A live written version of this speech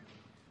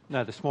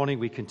Now, this morning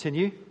we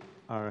continue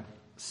our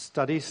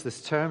studies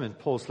this term in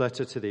Paul's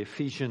letter to the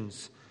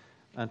Ephesians.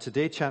 And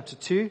today, chapter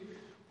 2,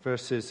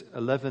 verses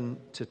 11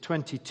 to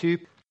 22.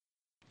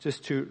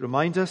 Just to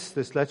remind us,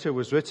 this letter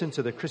was written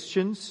to the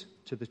Christians,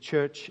 to the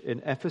church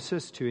in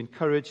Ephesus, to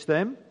encourage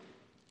them.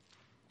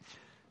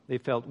 They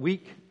felt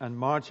weak and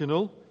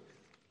marginal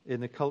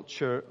in the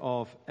culture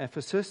of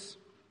Ephesus.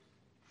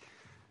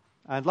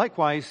 And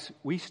likewise,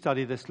 we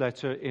study this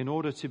letter in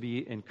order to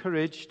be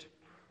encouraged,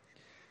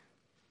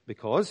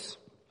 because,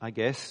 I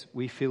guess,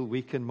 we feel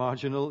weak and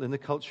marginal in the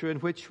culture in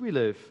which we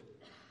live.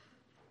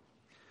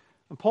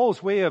 And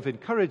Paul's way of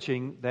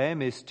encouraging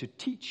them is to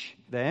teach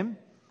them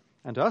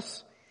and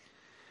us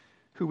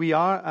who we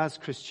are as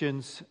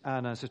Christians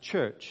and as a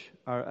church,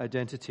 our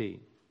identity.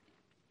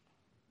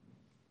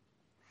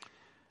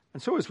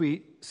 And so as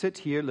we sit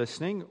here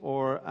listening,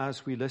 or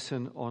as we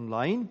listen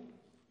online,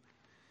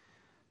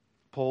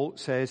 Paul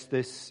says,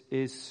 this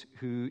is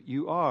who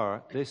you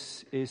are.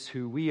 This is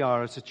who we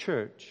are as a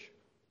church.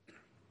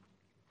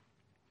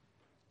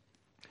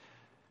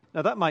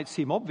 Now, that might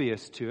seem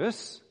obvious to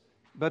us,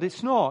 but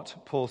it's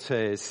not, Paul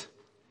says.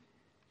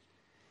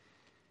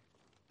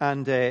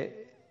 And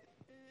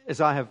as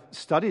I have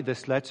studied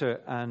this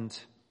letter and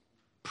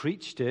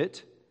preached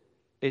it,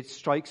 it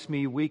strikes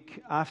me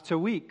week after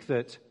week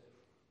that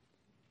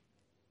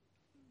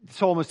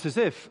it's almost as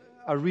if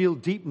a real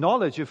deep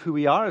knowledge of who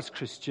we are as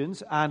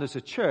Christians and as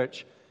a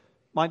church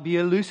might be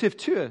elusive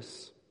to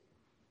us.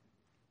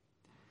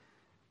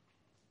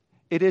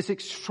 It is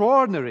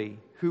extraordinary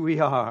who we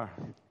are.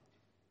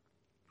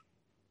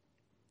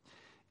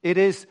 It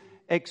is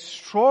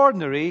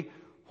extraordinary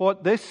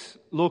what this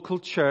local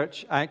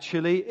church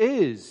actually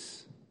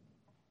is.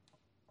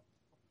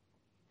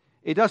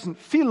 It doesn't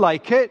feel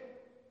like it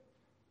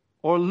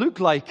or look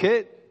like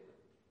it.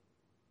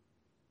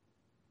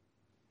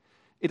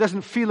 It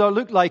doesn't feel or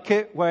look like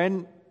it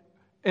when,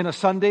 in a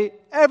Sunday,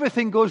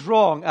 everything goes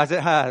wrong as it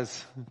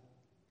has.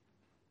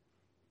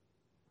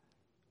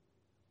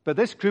 But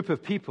this group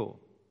of people,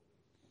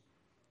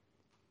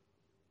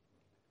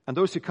 and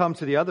those who come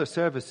to the other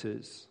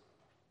services,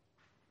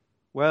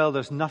 well,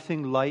 there's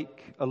nothing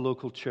like a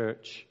local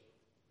church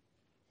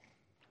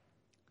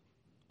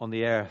on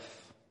the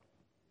earth.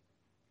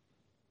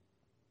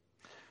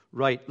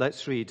 Right,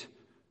 let's read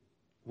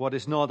what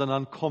is not an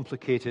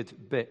uncomplicated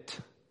bit.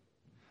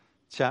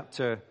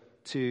 Chapter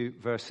 2,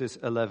 verses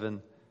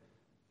 11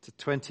 to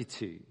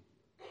 22.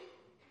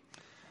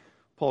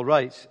 Paul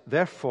writes,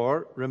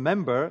 "Therefore,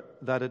 remember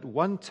that at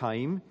one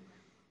time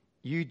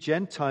you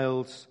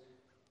Gentiles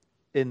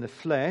in the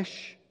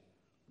flesh,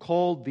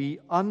 called the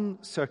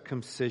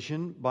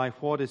uncircumcision by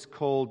what is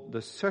called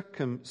the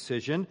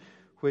circumcision,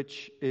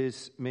 which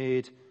is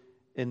made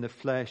in the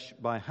flesh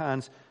by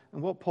hands."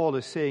 And what Paul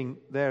is saying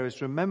there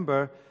is,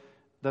 remember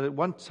that at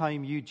one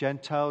time you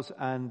Gentiles,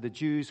 and the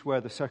Jews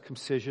were the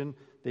circumcision,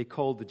 they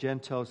called the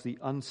Gentiles the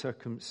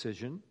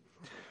uncircumcision.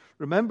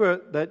 Remember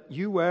that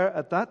you were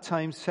at that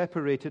time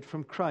separated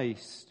from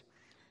Christ,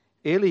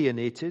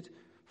 alienated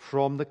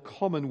from the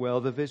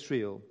commonwealth of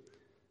Israel,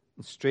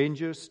 and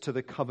strangers to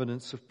the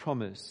covenants of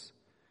promise,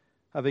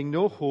 having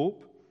no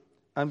hope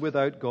and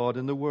without God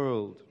in the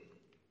world.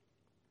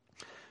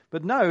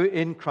 But now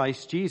in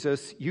Christ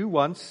Jesus, you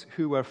once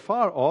who were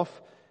far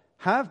off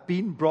have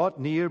been brought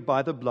near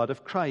by the blood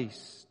of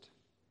Christ.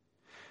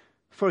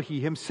 For he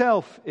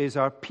himself is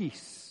our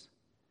peace,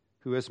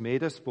 who has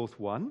made us both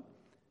one,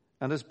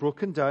 and has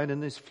broken down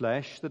in his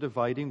flesh the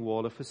dividing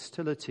wall of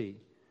hostility,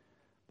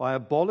 by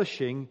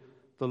abolishing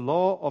the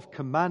law of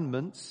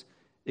commandments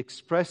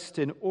expressed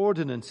in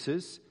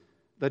ordinances,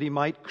 that he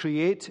might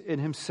create in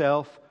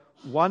himself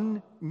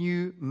one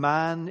new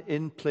man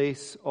in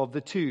place of the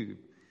two,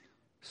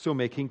 so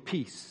making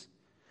peace,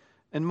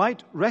 and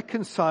might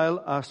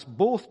reconcile us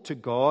both to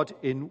God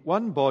in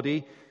one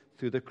body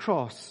through the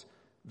cross,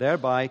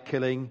 thereby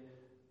killing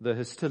the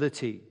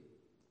hostility.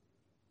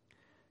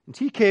 And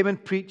he came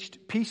and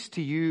preached peace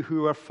to you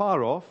who are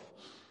far off,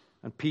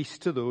 and peace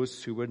to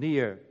those who were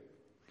near.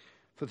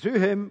 For through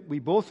him we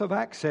both have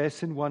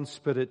access in one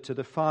Spirit to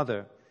the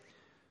Father.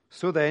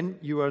 So then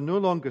you are no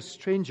longer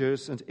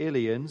strangers and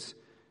aliens,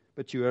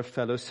 but you are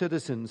fellow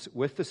citizens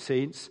with the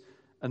saints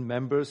and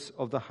members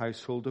of the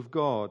household of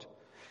God,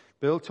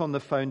 built on the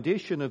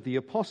foundation of the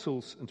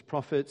apostles and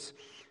prophets,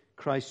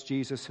 Christ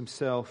Jesus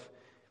himself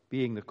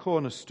being the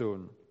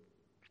cornerstone,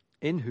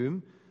 in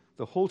whom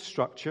the whole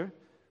structure,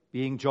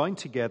 being joined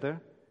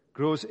together,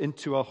 grows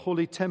into a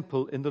holy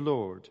temple in the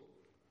Lord.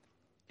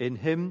 In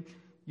him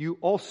you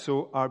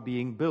also are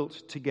being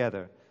built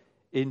together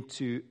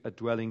into a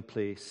dwelling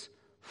place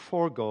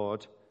for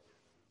God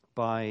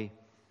by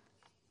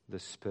the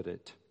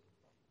Spirit.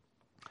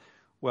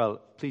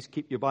 Well, please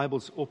keep your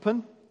Bibles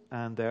open,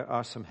 and there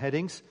are some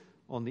headings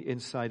on the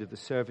inside of the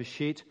service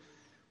sheet,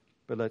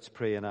 but let's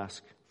pray and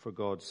ask for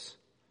God's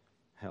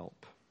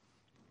help.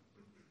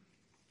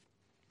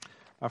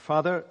 Our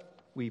Father,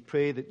 we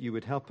pray that you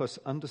would help us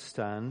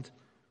understand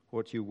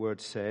what your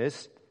word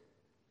says,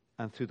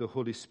 and through the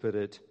Holy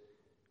Spirit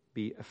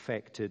be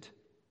affected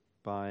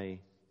by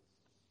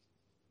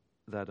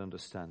that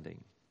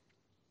understanding.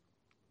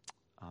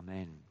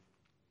 Amen.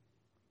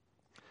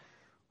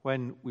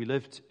 When we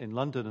lived in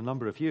London a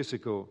number of years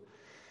ago,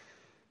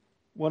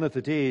 one of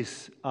the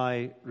days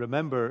I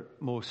remember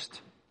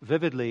most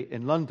vividly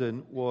in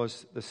London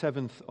was the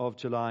 7th of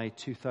July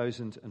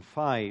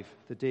 2005,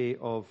 the day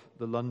of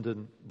the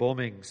London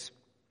bombings.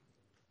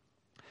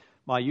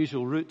 My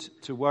usual route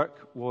to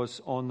work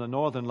was on the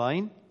Northern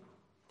Line.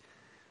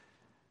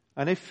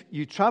 And if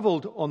you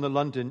travelled on the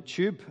London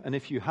Tube, and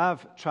if you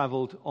have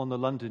travelled on the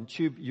London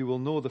Tube, you will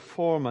know the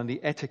form and the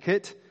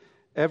etiquette.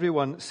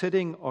 Everyone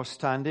sitting or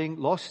standing,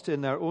 lost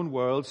in their own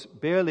worlds,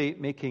 barely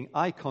making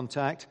eye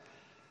contact,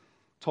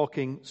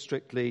 talking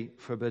strictly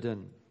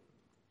forbidden.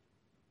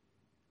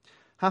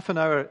 Half an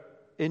hour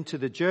into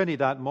the journey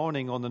that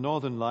morning on the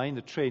Northern Line,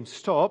 the train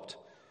stopped,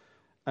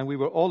 and we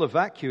were all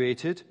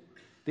evacuated.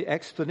 The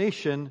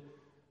explanation,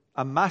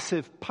 a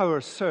massive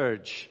power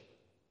surge.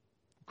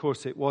 Of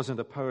course, it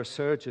wasn't a power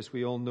surge, as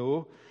we all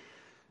know.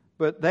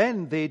 But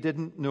then they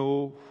didn't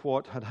know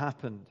what had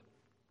happened.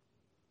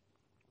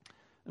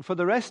 And for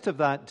the rest of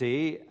that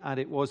day, and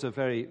it was a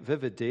very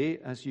vivid day,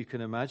 as you can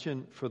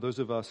imagine, for those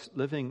of us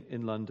living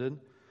in London,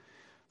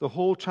 the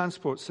whole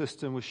transport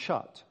system was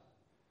shut.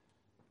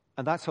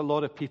 And that's a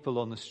lot of people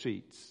on the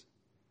streets.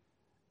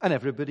 And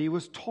everybody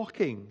was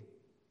talking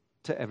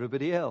to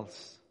everybody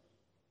else,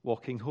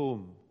 walking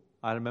home.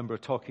 I remember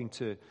talking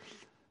to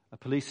a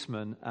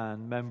policeman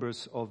and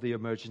members of the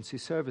emergency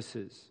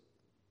services.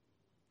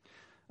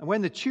 And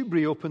when the tube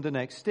reopened the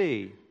next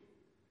day,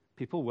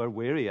 people were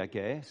wary, I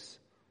guess.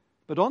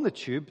 But on the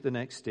tube the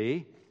next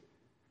day,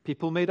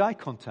 people made eye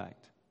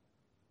contact.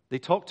 They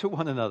talked to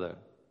one another.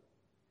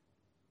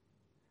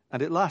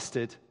 And it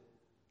lasted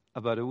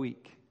about a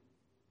week.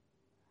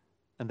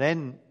 And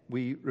then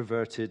we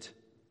reverted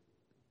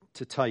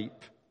to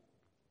type.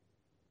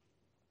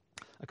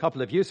 A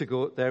couple of years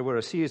ago, there were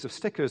a series of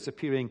stickers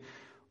appearing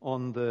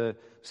on the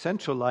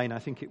Central Line, I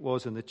think it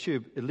was, in the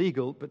tube,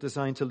 illegal, but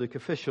designed to look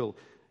official.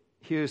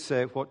 Here's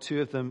what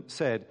two of them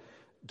said.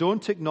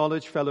 Don't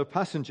acknowledge fellow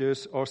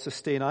passengers or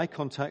sustain eye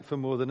contact for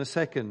more than a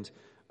second.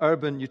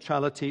 Urban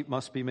neutrality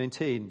must be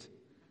maintained.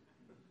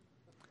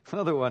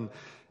 Another one,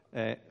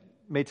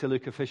 made to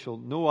look official.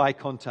 No eye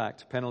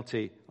contact,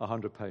 penalty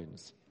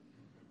 £100.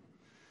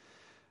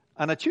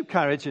 And a tube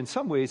carriage, in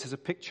some ways, is a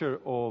picture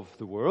of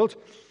the world,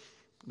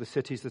 the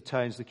cities, the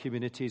towns, the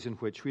communities in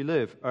which we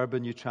live.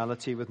 Urban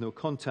neutrality with no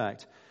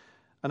contact.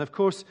 And of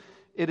course,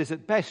 it is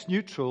at best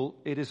neutral.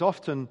 It is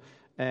often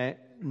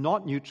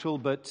not neutral,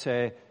 but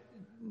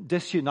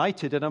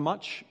disunited in a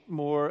much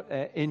more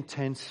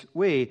intense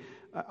way.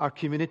 Our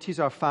communities,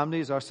 our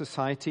families, our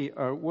society,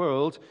 our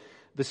world,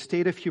 the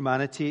state of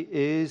humanity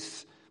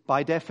is,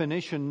 by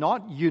definition,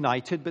 not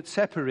united, but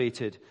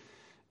separated,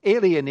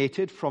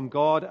 alienated from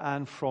God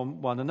and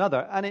from one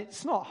another. And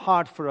it's not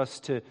hard for us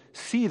to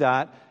see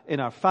that in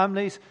our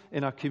families,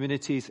 in our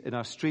communities, in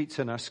our streets,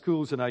 in our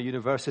schools, in our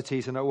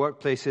universities, in our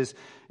workplaces,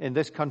 in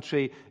this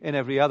country, in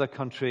every other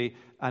country,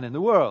 and in the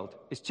world.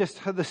 It's just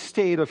how the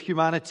state of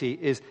humanity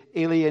is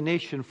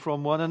alienation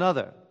from one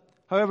another,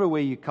 however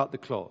way you cut the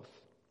cloth.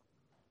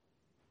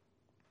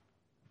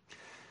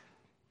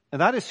 And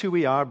that is who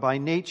we are by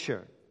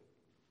nature.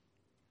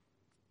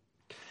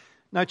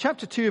 Now,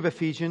 chapter 2 of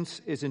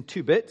Ephesians is in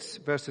two bits,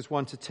 verses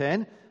 1 to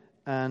 10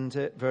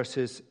 and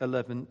verses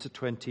 11 to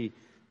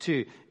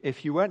 22.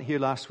 If you weren't here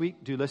last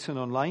week, do listen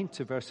online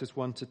to verses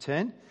 1 to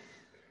 10.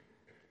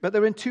 But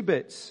they're in two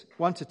bits,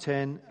 1 to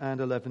 10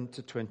 and 11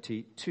 to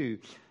 22.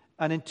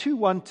 And in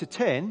 2:1 to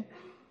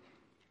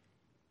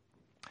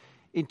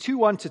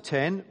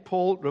 10,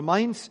 Paul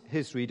reminds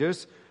his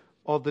readers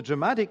of the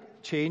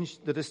dramatic change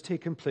that has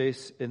taken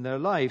place in their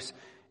lives,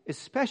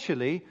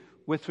 especially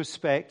with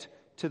respect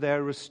to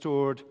their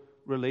restored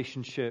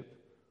relationship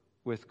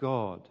with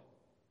God.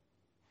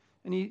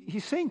 And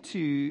he's saying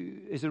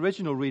to his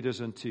original readers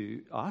and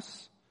to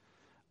us,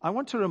 I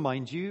want to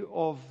remind you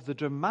of the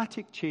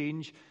dramatic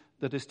change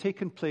that has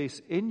taken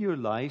place in your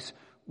lives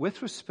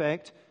with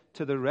respect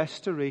to the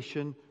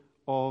restoration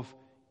of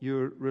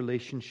your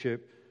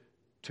relationship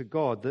to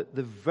God,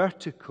 the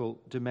vertical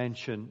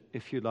dimension,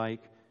 if you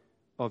like,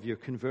 of your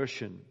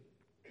conversion.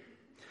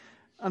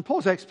 And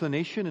Paul's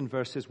explanation in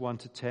verses 1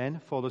 to 10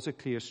 follows a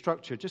clear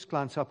structure. Just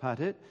glance up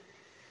at it.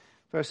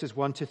 Verses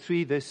 1 to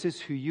 3, this is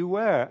who you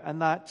were.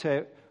 And that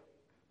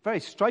very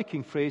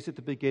striking phrase at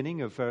the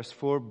beginning of verse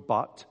 4,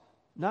 but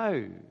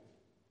now.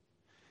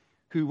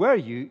 Who were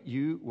you?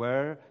 You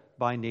were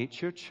by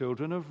nature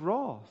children of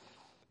wrath,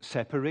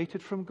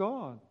 separated from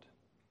God,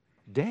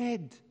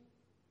 dead.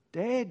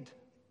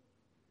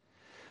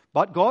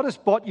 But God has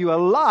brought you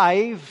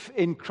alive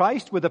in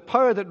Christ with the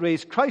power that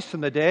raised Christ from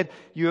the dead.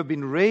 You have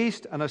been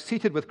raised and are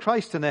seated with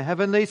Christ in the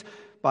heavenlies.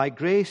 By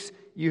grace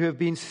you have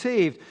been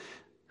saved.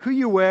 Who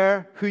you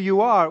were, who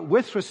you are,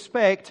 with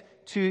respect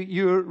to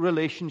your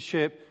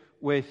relationship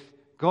with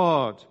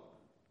God.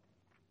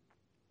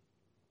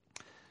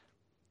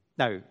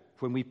 Now,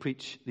 when we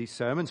preach these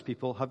sermons,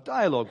 people have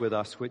dialogue with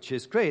us, which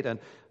is great. And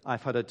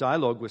I've had a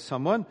dialogue with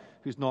someone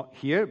who's not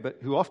here, but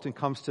who often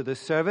comes to this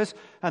service,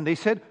 and they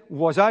said,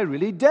 was I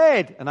really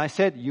dead? And I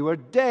said, you were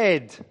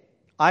dead.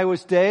 I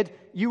was dead,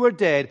 you were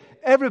dead.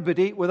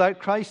 Everybody without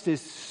Christ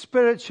is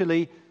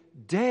spiritually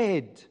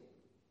dead.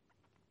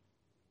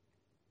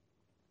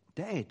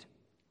 Dead,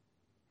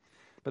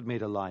 but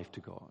made alive to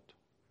God.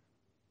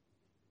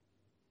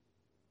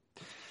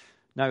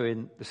 Now,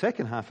 in the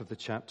second half of the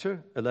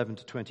chapter, 11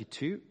 to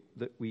 22,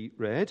 that we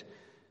read,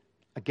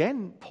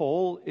 again,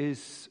 Paul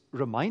is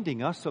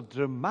reminding us of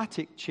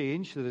dramatic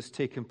change that has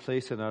taken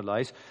place in our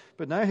lives,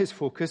 but now his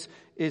focus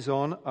is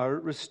on our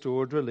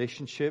restored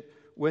relationship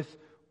with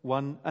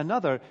one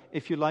another,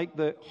 if you like,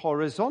 the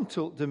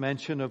horizontal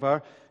dimension of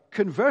our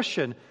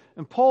conversion.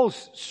 And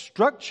Paul's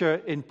structure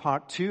in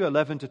part 2,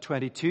 11 to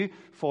 22,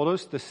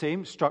 follows the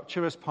same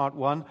structure as part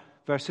 1,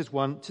 verses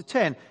 1 to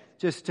 10.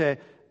 Just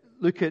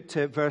look at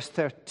verse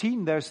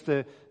 13. There's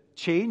the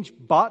change,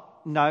 but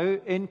now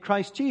in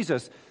Christ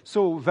Jesus.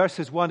 So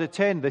verses 1 to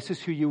 10, this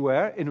is who you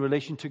were in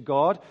relation to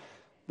God.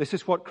 This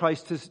is what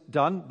Christ has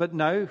done. But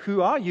now,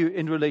 who are you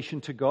in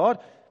relation to God?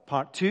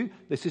 Part 2,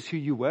 this is who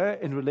you were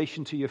in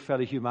relation to your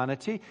fellow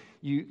humanity.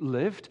 You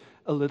lived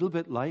a little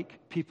bit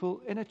like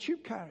people in a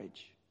tube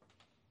carriage.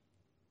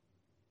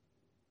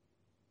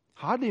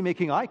 Hardly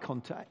making eye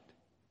contact,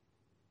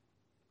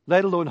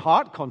 let alone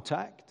heart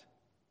contact.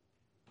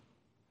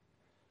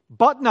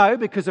 But now,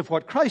 because of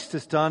what Christ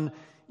has done,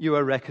 you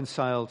are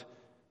reconciled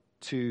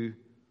to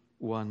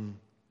one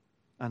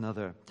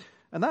another.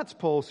 And that's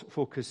Paul's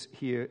focus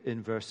here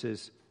in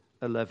verses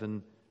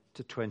 11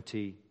 to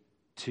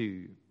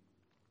 22.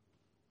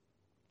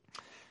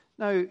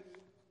 Now,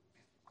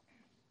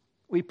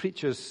 we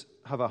preachers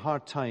have a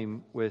hard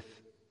time with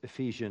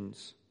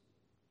Ephesians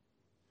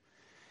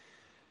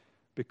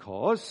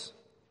because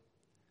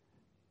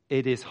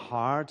it is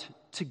hard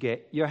to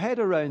get your head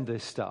around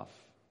this stuff.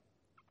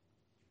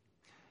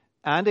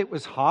 And it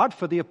was hard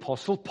for the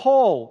Apostle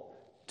Paul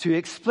to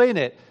explain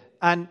it.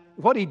 And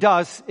what he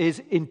does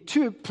is, in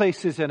 2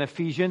 places in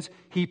Ephesians,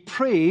 he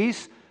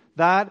prays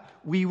that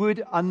we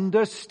would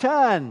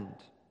understand.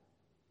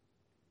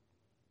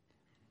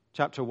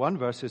 Chapter 1,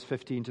 verses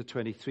 15 to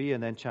 23,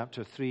 and then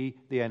chapter 3,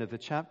 the end of the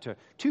chapter.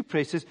 2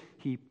 places,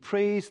 he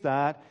prays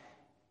that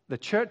the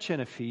church in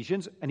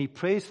Ephesians, and he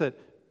prays that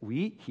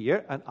we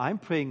here, and I'm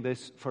praying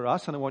this for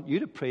us, and I want you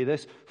to pray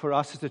this for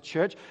us as a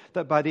church,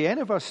 that by the end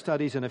of our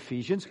studies in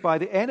Ephesians, by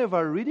the end of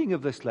our reading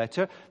of this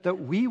letter, that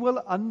we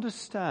will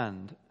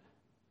understand.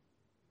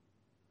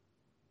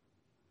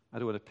 I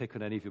don't want to pick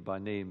on any of you by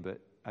name,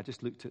 but I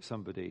just looked at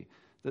somebody.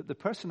 That the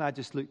person I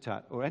just looked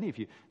at, or any of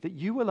you, that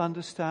you will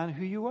understand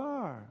who you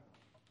are.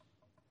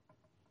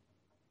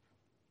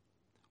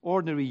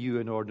 Ordinary you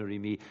and ordinary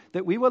me.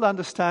 That we will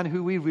understand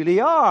who we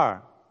really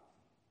are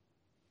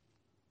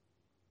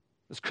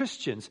as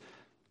Christians.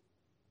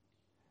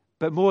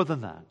 But more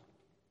than that,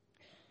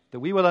 that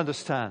we will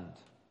understand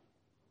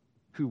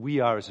who we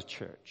are as a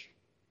church.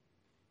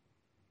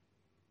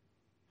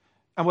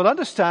 And we'll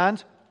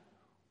understand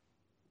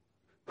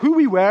who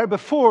we were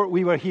before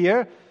we were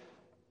here,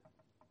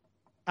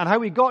 and how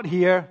we got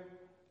here,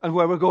 and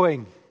where we're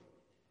going.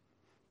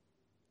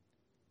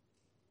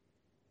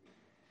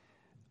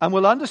 And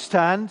we'll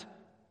understand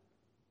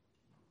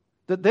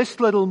that this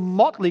little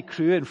motley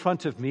crew in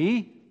front of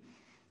me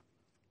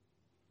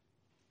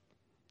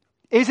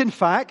is, in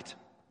fact,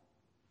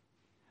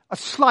 a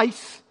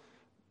slice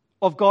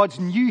of God's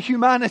new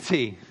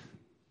humanity.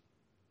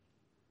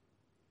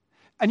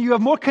 And you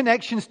have more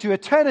connections to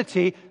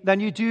eternity than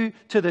you do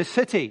to this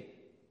city.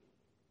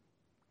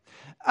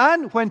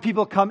 And when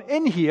people come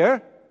in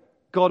here,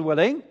 God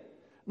willing,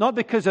 not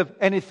because of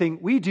anything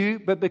we do,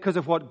 but because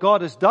of what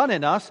God has done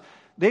in us,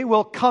 they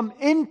will come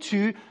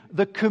into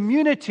the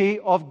community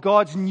of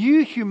God's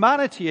new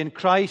humanity in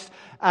Christ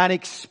and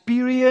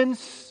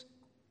experience,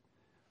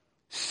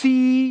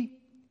 see,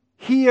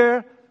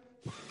 hear,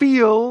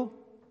 feel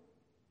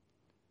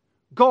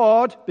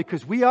God,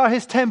 because we are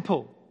His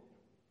temple.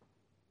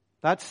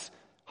 That's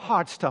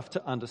hard stuff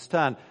to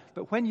understand.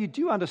 But when you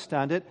do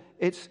understand it,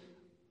 it's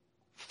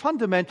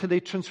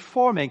fundamentally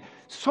transforming.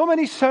 So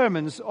many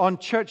sermons on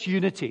church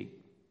unity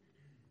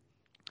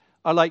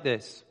are like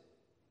this.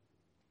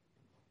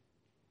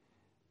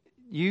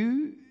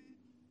 You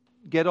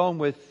get on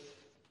with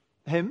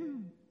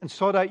Him and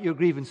sort out your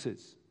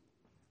grievances.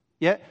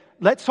 Yeah,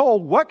 let's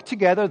all work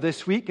together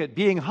this week at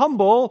being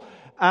humble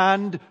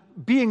and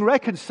being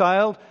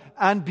reconciled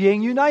and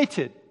being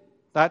united.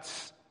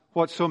 That's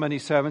what so many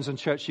sermons on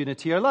church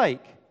unity are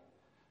like.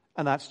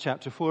 And that's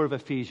chapter 4 of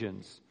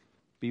Ephesians.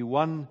 Be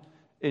one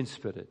in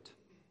spirit.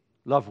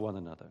 Love one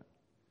another.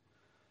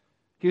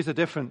 Here's a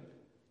different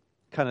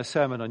kind of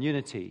sermon on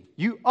unity.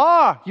 You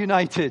are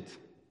united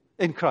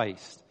in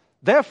Christ.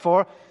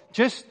 Therefore,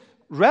 just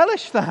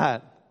relish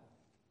that.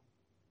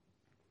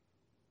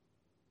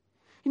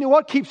 You know,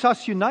 what keeps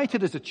us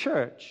united as a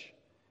church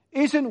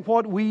isn't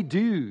what we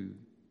do.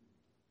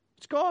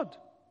 It's God.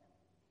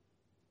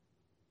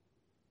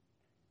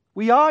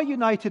 We are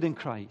united in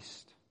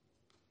Christ.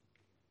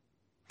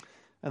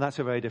 And that's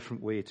a very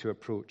different way to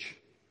approach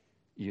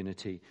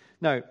unity.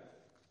 Now,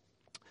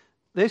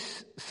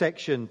 this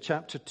section,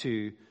 chapter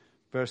 2,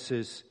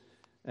 verses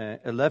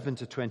 11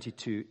 to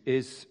 22,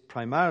 is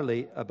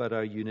primarily about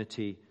our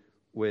unity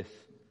with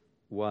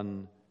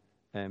one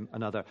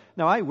another.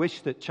 Now, I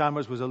wish that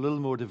Chalmers was a little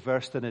more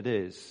diverse than it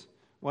is.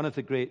 One of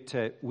the great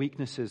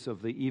weaknesses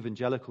of the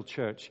evangelical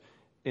church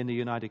in the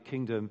United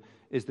Kingdom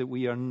is that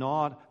we are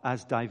not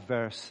as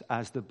diverse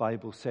as the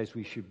Bible says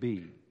we should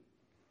be.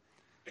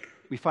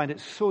 We find it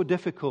so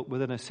difficult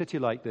within a city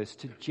like this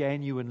to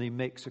genuinely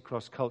mix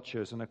across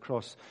cultures and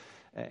across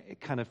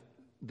kind of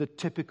the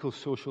typical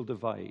social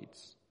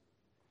divides.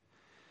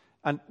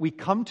 And we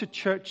come to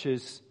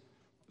churches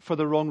for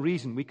the wrong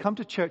reason. We come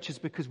to churches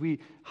because we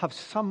have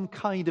some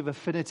kind of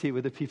affinity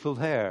with the people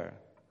there.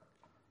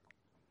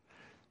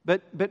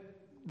 But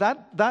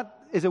that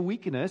is a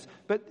weakness.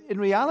 But in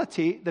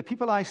reality, the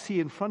people I see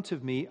in front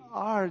of me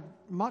are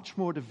much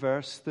more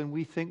diverse than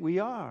we think we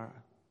are.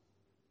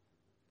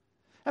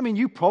 I mean,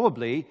 you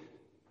probably,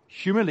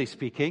 humanly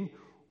speaking,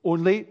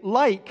 only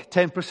like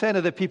 10%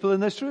 of the people in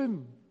this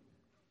room.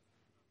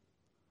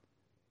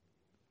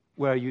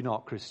 Were you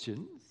not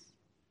Christians?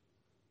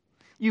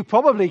 You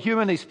probably,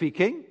 humanly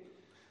speaking,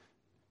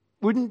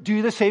 wouldn't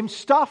do the same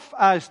stuff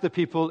as the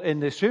people in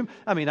this room.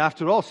 I mean,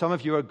 after all, some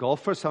of you are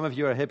golfers, some of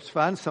you are Hibs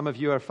fans, some of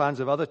you are fans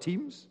of other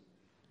teams.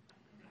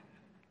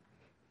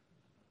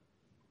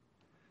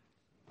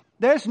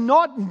 There's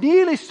not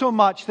nearly so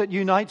much that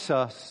unites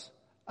us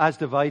as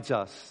divides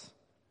us,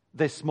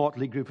 this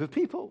motley group of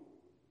people.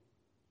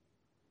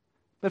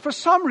 But for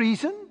some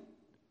reason,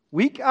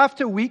 week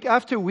after week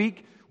after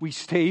week, we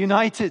stay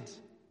united.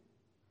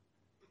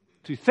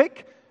 Through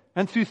thick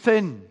and through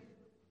thin.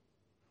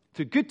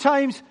 Through good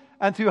times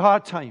and through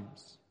hard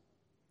times.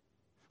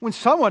 When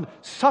someone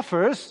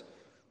suffers,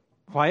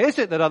 why is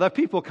it that other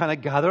people kind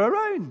of gather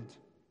around?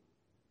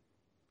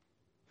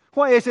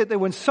 Why is it that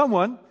when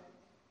someone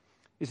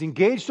is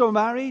engaged or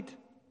married,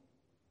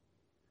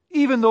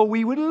 even though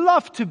we would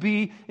love to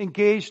be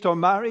engaged or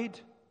married,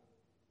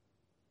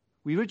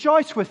 we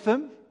rejoice with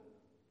them?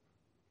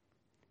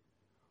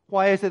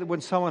 Why is it that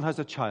when someone has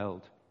a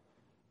child,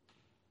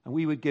 and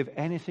we would give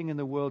anything in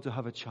the world to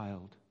have a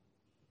child,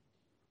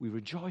 we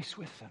rejoice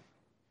with them?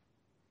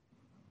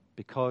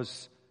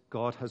 Because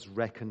God has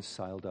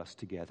reconciled us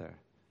together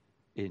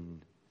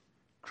in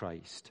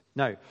Christ.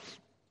 Now,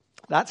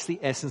 that's the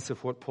essence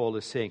of what Paul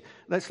is saying.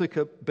 Let's look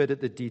a bit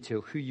at the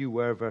detail, who you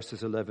were,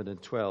 verses 11 and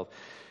 12.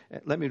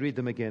 Let me read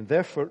them again.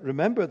 Therefore,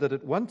 remember that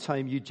at one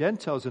time you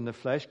Gentiles in the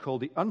flesh, called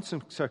the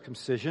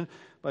uncircumcision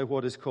by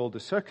what is called the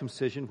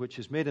circumcision, which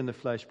is made in the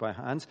flesh by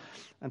hands.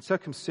 And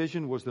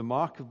circumcision was the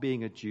mark of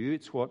being a Jew.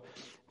 It's what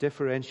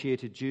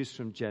differentiated Jews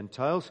from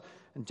Gentiles.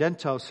 And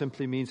Gentiles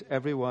simply means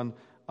everyone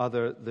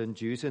other than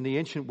Jews. In the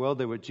ancient world,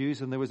 there were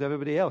Jews and there was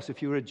everybody else.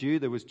 If you were a Jew,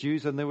 there was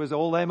Jews and there was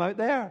all them out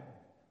there.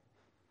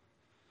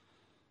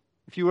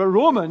 If you were a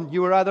Roman,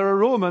 you were either a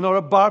Roman or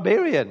a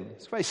barbarian.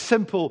 It's a very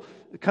simple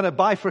kind of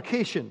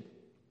bifurcation.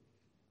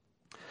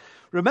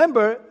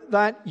 Remember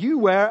that you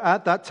were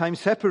at that time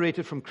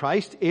separated from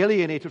Christ,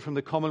 alienated from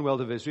the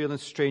commonwealth of Israel, and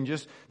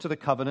strangers to the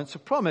covenants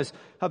of promise,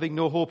 having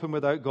no hope and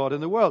without God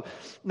in the world.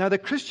 Now, the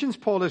Christians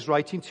Paul is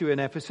writing to in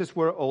Ephesus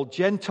were all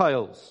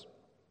Gentiles.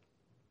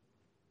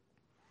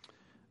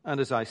 And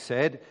as I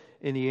said,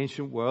 in the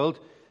ancient world,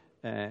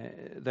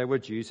 there were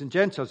Jews and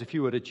Gentiles. If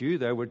you were a Jew,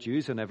 there were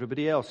Jews and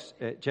everybody else,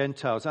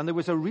 Gentiles. And there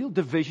was a real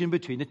division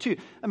between the two.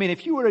 I mean,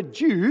 if you were a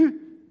Jew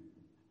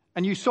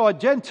and you saw a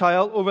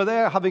Gentile over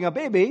there having a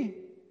baby,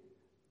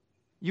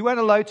 you weren't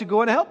allowed to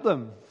go and help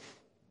them.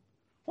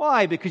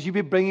 Why? Because you'd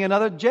be bringing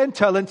another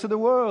Gentile into the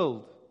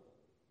world.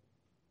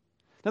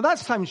 Now that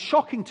sounds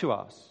shocking to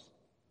us.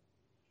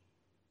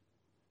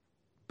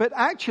 But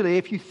actually,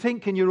 if you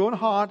think in your own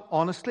heart,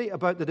 honestly,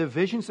 about the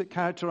divisions that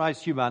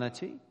characterize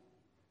humanity,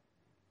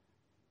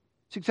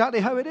 it's exactly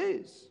how it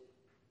is.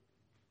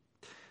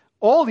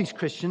 All these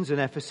Christians in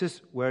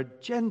Ephesus were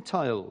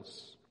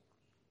Gentiles.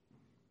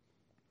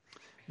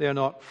 They are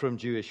not from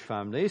Jewish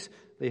families.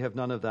 They have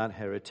none of that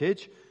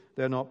heritage.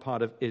 They're not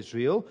part of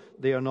Israel.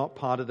 They are not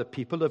part of the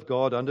people of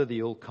God under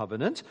the Old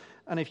Covenant.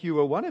 And if you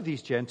were one of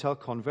these Gentile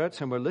converts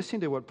and were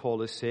listening to what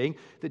Paul is saying,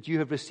 that you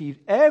have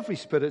received every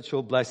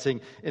spiritual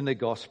blessing in the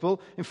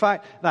gospel. In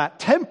fact, that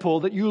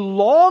temple that you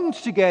longed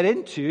to get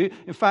into,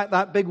 in fact,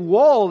 that big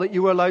wall that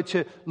you were allowed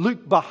to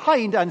look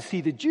behind and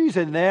see the Jews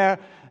in there,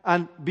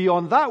 and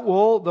beyond that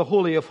wall, the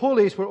Holy of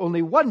Holies, where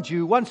only one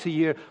Jew once a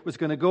year was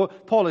going to go.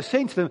 Paul is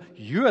saying to them,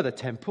 you are the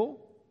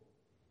temple.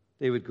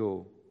 They would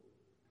go,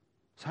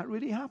 has that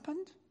really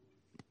happened?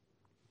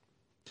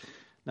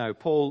 Now,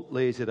 Paul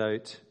lays it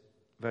out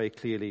very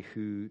clearly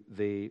who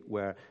they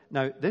were.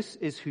 Now, this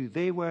is who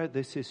they were.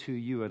 This is who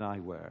you and I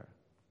were.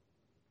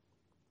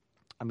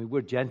 I mean,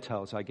 we're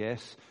Gentiles, I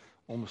guess.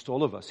 Almost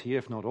all of us here,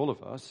 if not all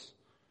of us.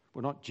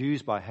 We're not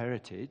Jews by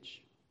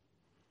heritage.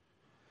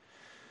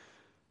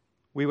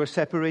 We were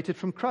separated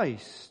from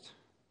Christ.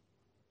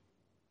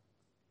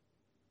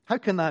 How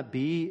can that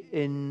be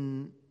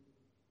in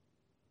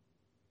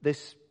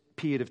this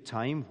period of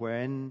time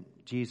when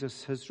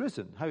Jesus has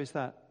risen? How is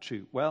that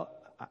true? Well,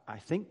 I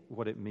think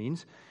what it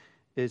means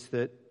is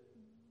that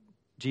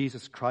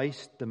Jesus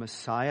Christ, the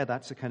Messiah,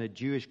 that's a kind of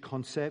Jewish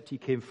concept. He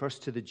came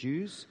first to the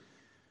Jews.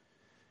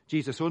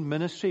 Jesus' own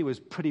ministry was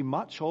pretty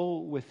much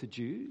all with the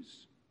Jews.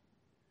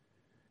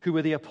 Who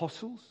were the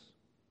apostles?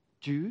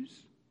 Jews.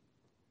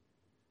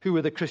 Who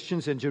were the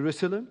Christians in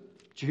Jerusalem?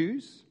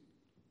 Jews.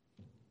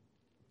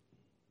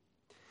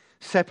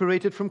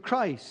 Separated from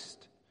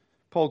Christ.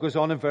 Paul goes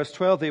on in verse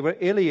 12, they were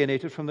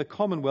alienated from the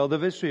commonwealth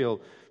of Israel,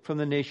 from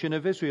the nation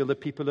of Israel, the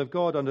people of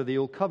God under the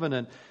old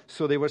covenant.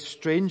 So they were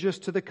strangers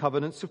to the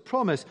covenants of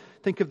promise.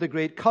 Think of the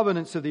great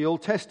covenants of the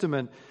Old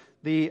Testament,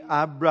 the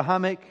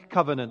Abrahamic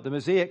covenant, the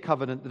Mosaic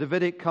covenant, the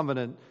Davidic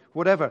covenant,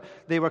 whatever.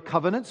 They were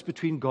covenants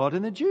between God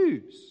and the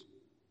Jews.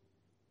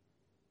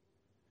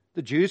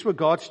 The Jews were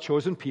God's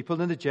chosen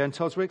people and the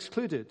Gentiles were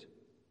excluded.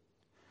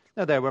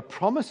 Now there were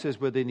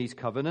promises within these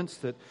covenants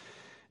that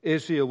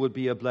Israel would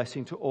be a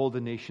blessing to all the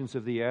nations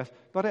of the earth,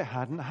 but it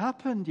hadn't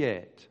happened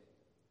yet.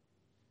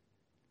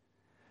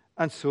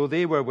 And so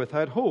they were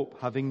without hope,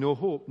 having no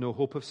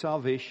hope of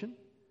salvation,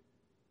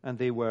 and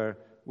they were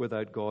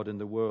without God in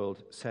the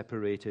world,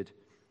 separated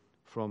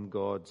from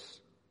God's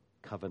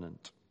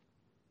covenant.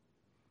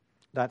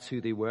 That's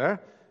who they were,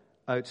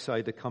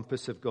 outside the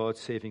compass of God's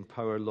saving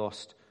power,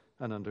 lost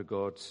and under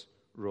God's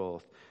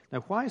wrath.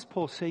 Now, why is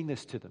Paul saying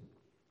this to them?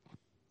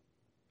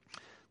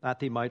 That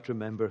they might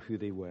remember who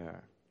they were.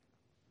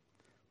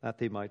 That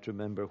they might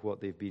remember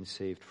what they've been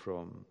saved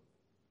from.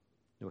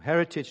 No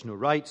heritage, no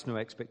rights, no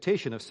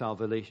expectation of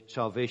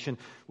salvation.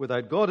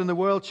 Without God in the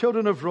world,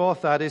 children of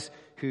wrath, that is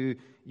who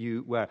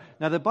you were.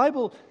 Now, the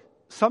Bible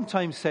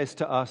sometimes says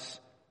to us,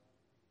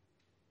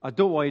 I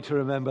don't want you to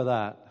remember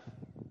that.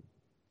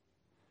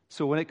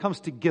 So when it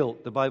comes to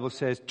guilt, the Bible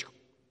says,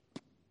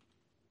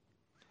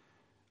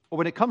 or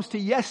when it comes to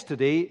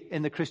yesterday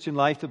in the Christian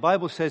life, the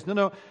Bible says,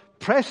 no,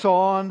 press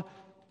on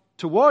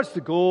towards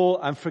the goal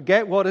and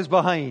forget what is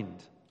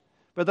behind.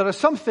 But there are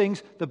some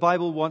things the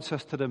Bible wants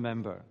us to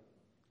remember.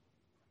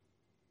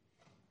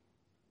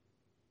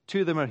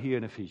 Two of them are here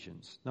in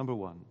Ephesians. Number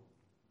one,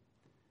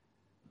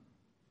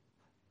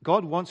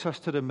 God wants us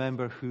to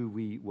remember who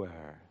we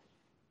were.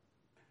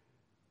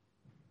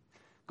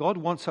 God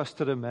wants us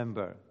to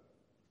remember.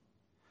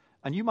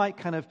 And you might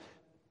kind of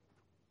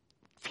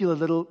feel a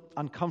little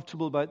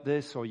uncomfortable about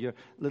this, or your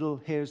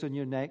little hairs on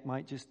your neck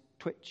might just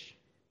twitch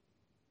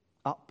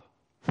up.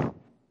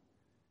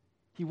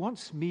 He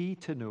wants me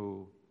to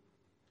know,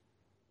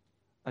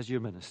 as your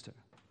minister,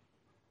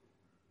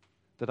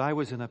 that I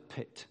was in a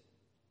pit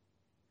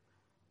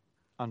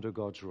under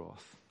God's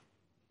wrath.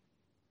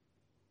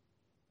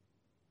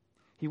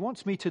 He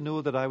wants me to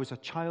know that I was a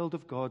child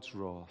of God's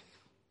wrath,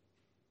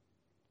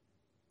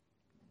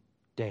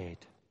 dead.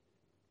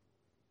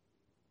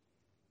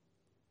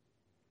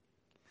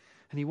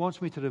 And he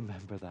wants me to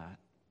remember that.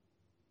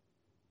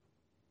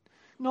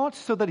 Not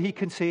so that he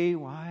can say,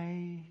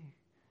 why,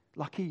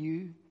 lucky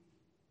you.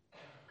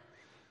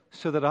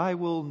 So that I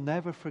will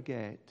never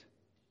forget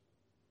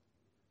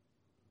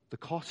the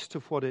cost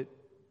of what it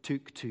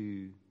took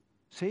to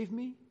save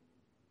me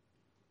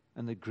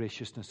and the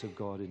graciousness of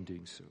God in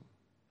doing so.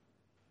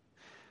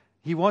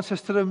 He wants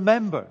us to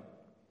remember.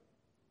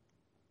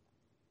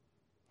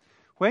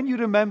 When you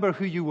remember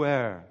who you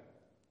were,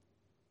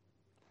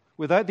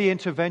 without the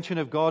intervention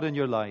of God in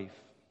your life,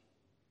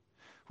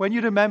 when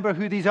you remember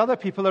who these other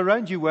people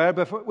around you were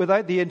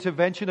without the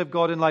intervention of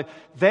God in life,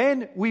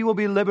 then we will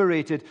be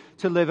liberated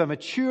to live a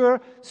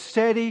mature,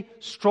 steady,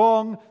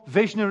 strong,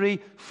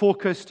 visionary,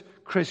 focused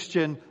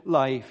Christian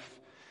life.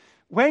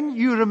 When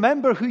you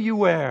remember who you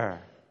were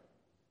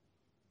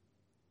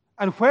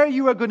and where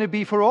you are going to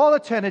be for all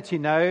eternity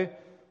now,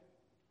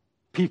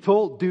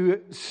 people do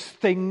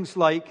things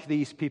like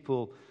these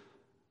people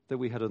that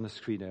we had on the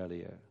screen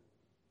earlier.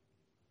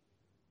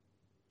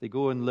 They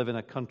go and live in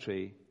a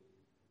country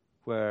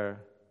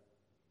where,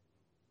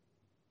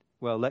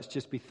 well, let's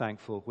just be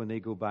thankful when they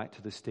go back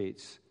to the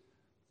States,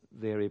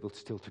 they're able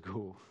still to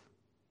go.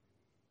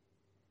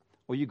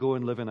 Or you go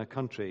and live in a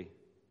country.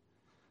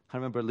 I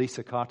remember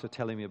Lisa Carter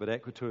telling me about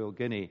Equatorial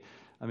Guinea.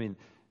 I mean,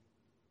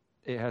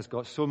 it has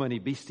got so many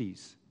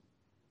beasties.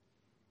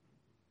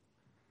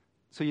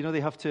 So,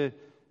 they have to,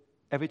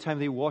 every time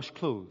they wash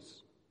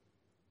clothes,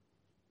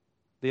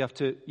 they have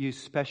to use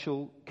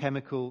special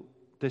chemical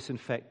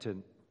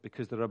disinfectant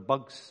because there are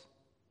bugs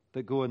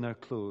that go in their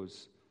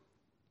clothes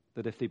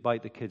that if they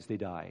bite the kids, they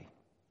die.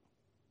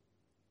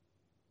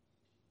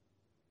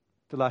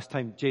 The last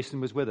time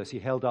Jason was with us, he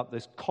held up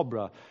this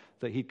cobra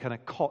that he'd kind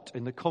of caught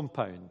in the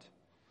compound.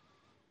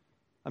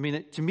 I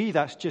mean, to me,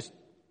 that's just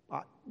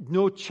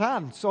no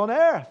chance on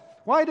earth.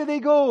 Why do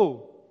they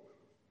go?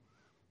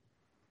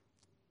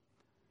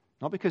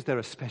 Not because they're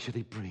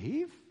especially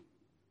brave,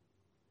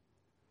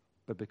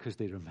 but because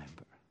they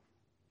remember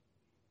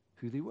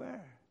who they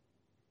were.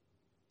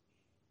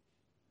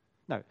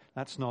 Now,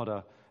 that's not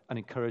an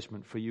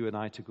encouragement for you and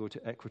I to go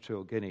to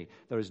Equatorial Guinea.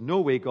 There is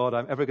no way, God,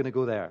 I'm ever going to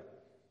go there.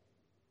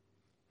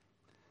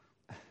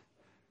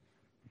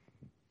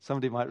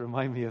 Somebody might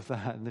remind me of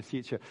that in the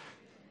future.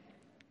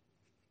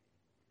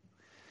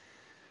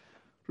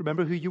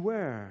 Remember who you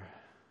were.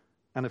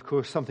 And of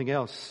course, something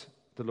else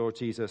the Lord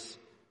Jesus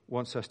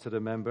wants us to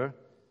remember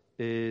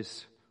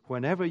is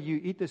whenever you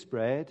eat this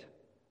bread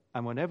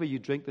and whenever you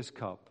drink this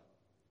cup,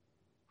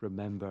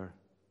 remember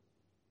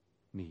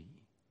me.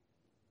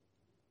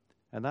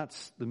 And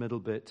that's the middle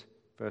bit,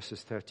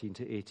 verses 13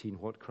 to 18,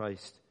 what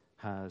Christ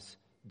has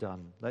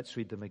done. Let's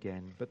read them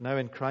again. But now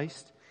in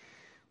Christ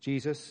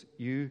Jesus,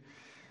 you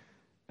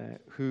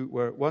who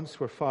once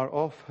were far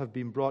off have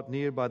been brought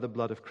near by the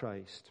blood of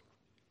Christ.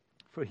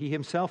 For he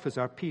himself is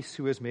our peace,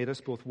 who has made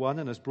us both one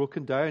and has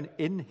broken down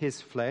in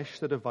his flesh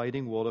the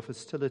dividing wall of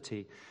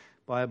hostility,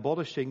 by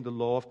abolishing the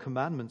law of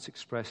commandments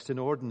expressed in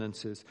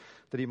ordinances,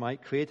 that he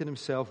might create in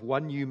himself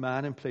one new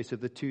man in place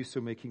of the two, so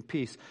making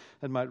peace,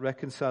 and might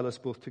reconcile us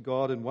both to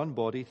God in one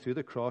body through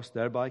the cross,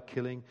 thereby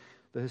killing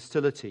the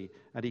hostility.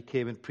 And he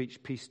came and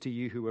preached peace to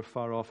you who were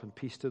far off and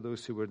peace to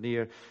those who were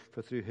near,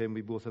 for through him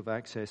we both have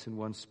access in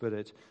one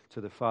spirit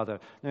to the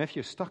Father. Now, if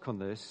you're stuck on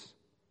this,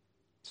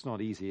 it's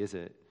not easy, is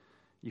it?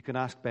 You can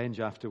ask Benj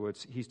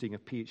afterwards. He's doing a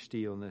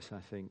PhD on this, I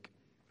think.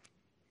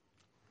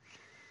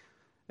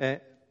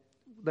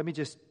 Let me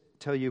just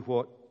tell you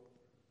what,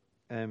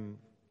 I'm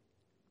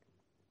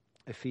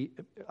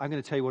going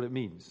to tell you what it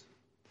means.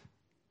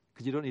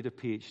 Because you don't need a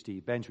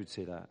PhD. Benj would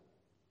say that.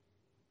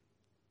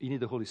 You need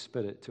the Holy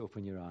Spirit to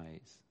open your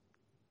eyes.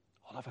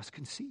 All of us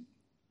can see.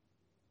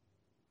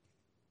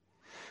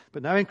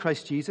 But now in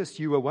Christ Jesus,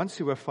 you were once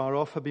who were far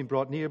off, have been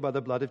brought near by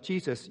the blood of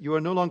Jesus. You are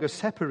no longer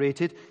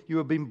separated. You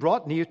have been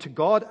brought near to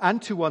God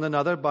and to one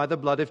another by the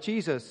blood of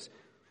Jesus.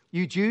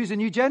 You Jews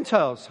and you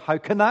Gentiles, how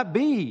can that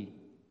be?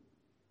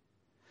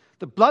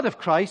 The blood of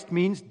Christ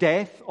means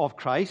death of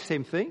Christ,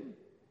 same thing.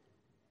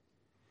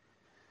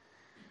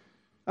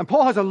 And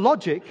Paul has a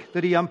logic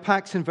that he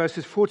unpacks in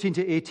verses 14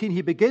 to 18.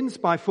 He begins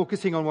by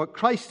focusing on what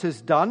Christ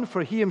has done,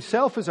 for he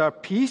himself is our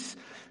peace,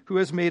 who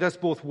has made us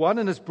both one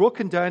and has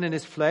broken down in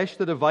his flesh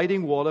the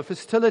dividing wall of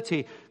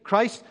hostility.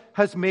 Christ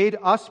has made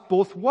us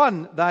both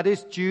one, that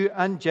is, Jew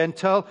and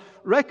Gentile,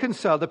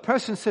 reconciled. The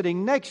person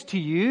sitting next to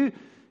you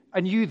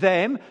and you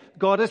them,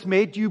 God has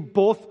made you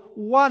both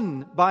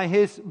one by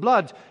his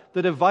blood.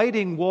 The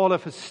dividing wall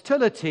of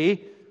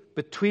hostility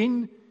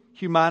between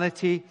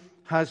humanity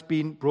has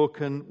been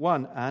broken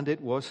one. And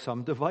it was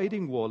some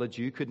dividing wall. A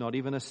Jew could not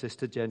even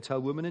assist a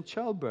Gentile woman in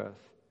childbirth.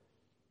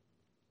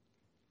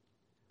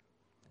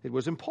 It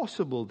was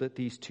impossible that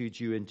these two,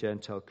 Jew and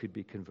Gentile, could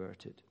be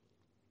converted.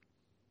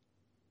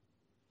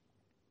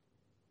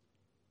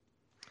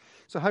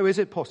 So how is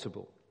it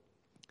possible?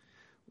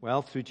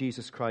 Well, through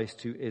Jesus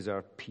Christ, who is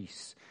our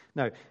peace.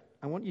 Now,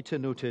 I want you to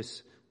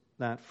notice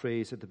that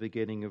phrase at the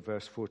beginning of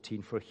verse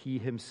 14, for he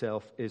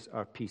himself is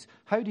our peace.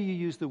 How do you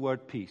use the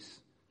word peace?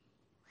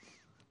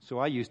 So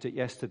I used it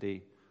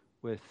yesterday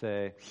with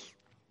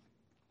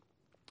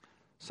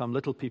some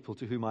little people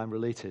to whom I'm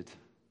related.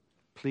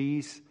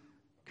 Please,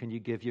 can you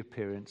give your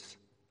parents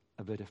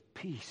a bit of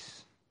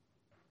peace?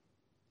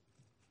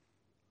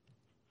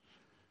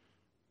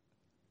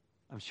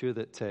 I'm sure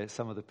that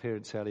some of the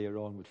parents earlier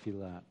on would feel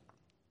that.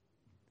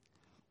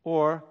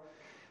 Or,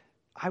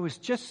 I was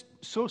just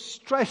so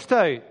stressed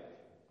out,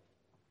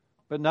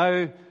 but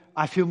now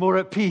I feel more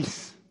at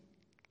peace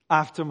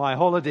after my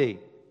holiday.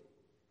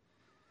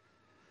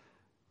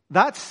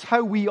 That's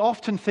how we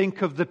often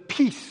think of the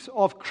peace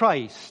of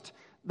Christ.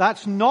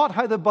 That's not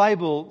how the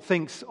Bible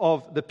thinks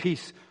of the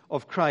peace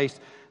of Christ.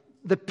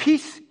 The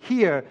peace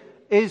here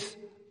is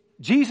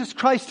Jesus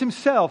Christ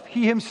himself.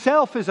 He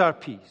himself is our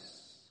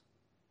peace.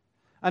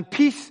 And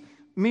peace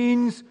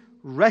means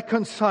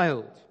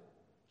reconciled.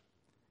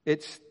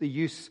 It's the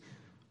use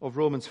of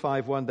Romans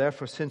 5:1.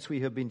 Therefore, since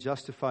we have been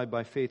justified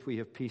by faith, we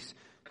have peace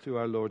through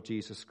our Lord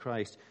Jesus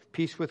Christ.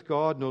 Peace with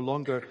God, no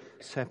longer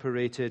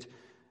separated,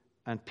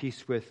 and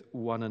peace with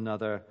one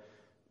another,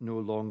 no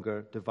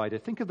longer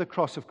divided. Think of the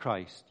cross of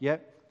Christ.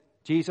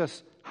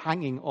 Jesus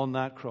hanging on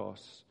that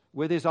cross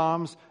with his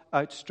arms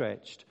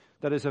outstretched.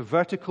 There is a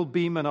vertical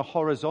beam and a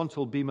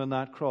horizontal beam on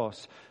that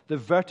cross. The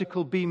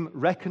vertical beam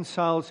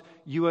reconciles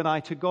you and I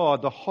to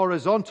God. The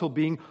horizontal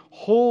beam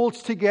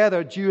holds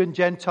together Jew and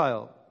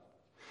Gentile.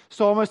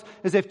 It's almost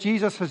as if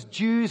Jesus has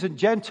Jews and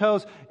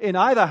Gentiles in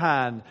either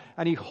hand,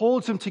 and he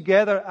holds them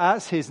together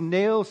as his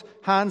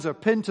hands are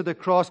pinned to the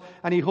cross,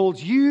 and he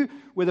holds you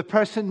with the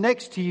person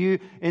next to you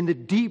in the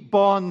deep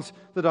bonds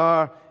that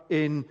are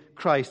in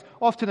Christ.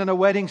 Often in a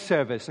wedding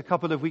service a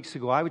couple of weeks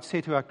ago, I would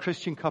say to a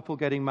Christian couple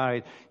getting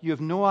married, you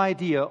have no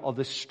idea of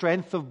the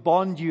strength of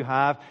bond you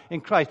have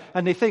in Christ.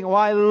 And they think, oh,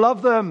 I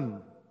love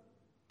them.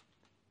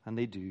 And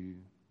they do.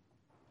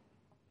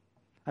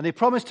 And they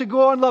promise to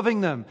go on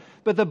loving them.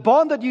 But the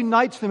bond that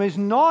unites them is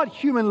not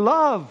human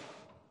love.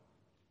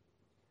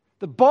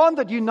 The bond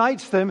that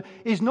unites them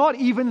is not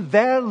even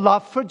their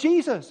love for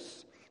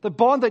Jesus. The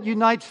bond that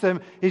unites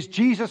them is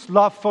Jesus'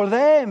 love for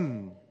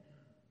them.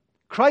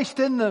 Christ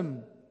in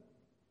them.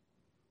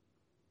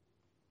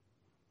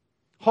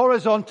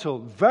 Horizontal,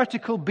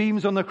 vertical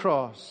beams on the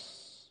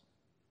cross.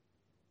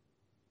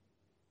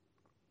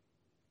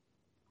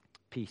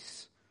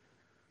 Peace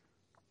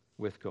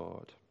with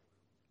God.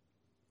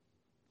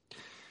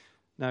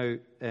 Now,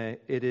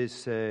 it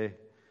is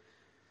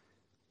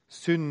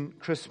soon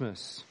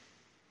Christmas,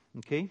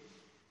 okay?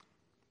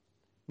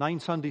 9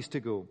 Sundays to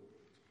go.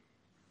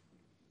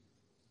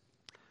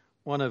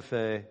 One of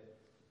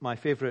my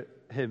favorite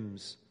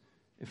hymns,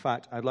 in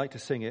fact, I'd like to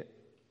sing it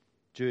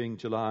during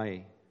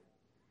July,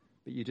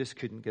 but you just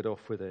couldn't get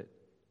off with it.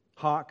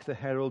 Hark the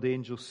herald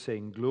angels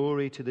sing,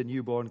 glory to the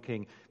newborn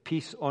King,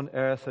 peace on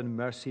earth and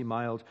mercy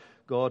mild,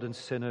 God and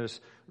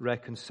sinners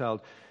reconciled.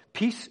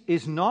 Peace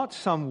is not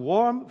some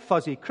warm,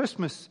 fuzzy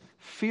Christmas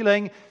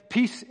feeling.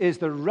 Peace is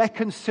the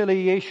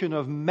reconciliation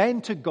of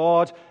men to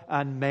God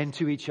and men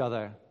to each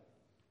other.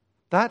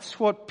 That's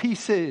what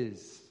peace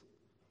is.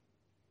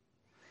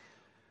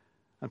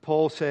 And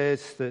Paul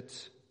says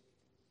that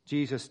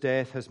Jesus'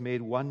 death has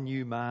made one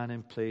new man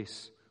in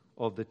place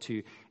of the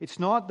two. It's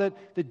not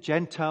that the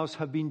Gentiles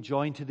have been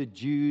joined to the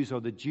Jews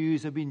or the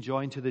Jews have been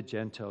joined to the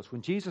Gentiles.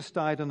 When Jesus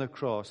died on the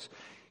cross,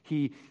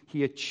 he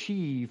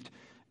achieved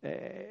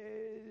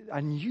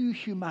a new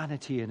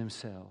humanity in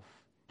himself.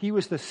 He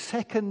was the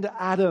second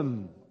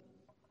Adam.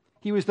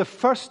 He was the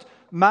first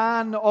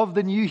man of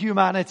the new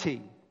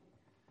humanity.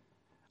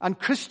 And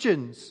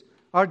Christians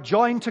are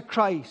joined to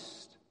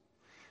Christ.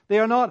 They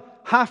are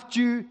not half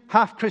Jew,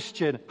 half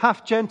Christian,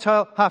 half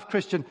Gentile, half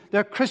Christian.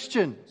 They're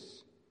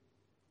Christians.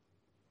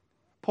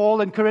 Paul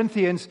in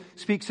Corinthians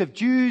speaks of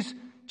Jews,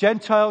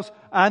 Gentiles,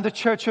 and the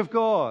church of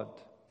God.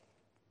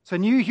 It's a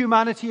new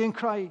humanity in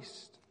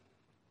Christ.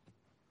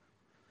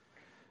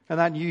 And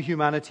that new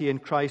humanity in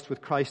Christ,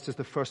 with Christ as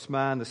the first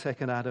man, the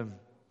second Adam,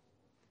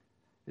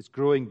 is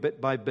growing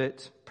bit by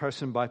bit,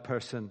 person by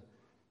person,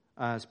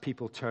 as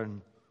people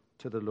turn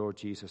to the Lord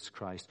Jesus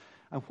Christ.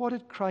 And what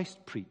did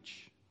Christ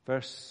preach?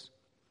 Verse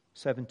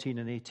 17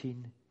 and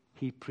 18,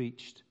 he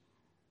preached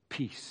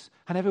peace.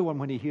 And everyone,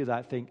 when you hear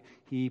that, think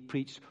he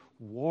preached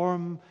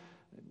warm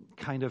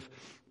kind of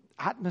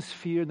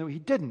atmosphere. No, he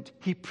didn't.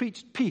 He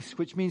preached peace,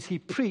 which means he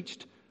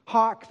preached,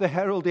 hark the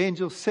herald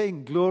angels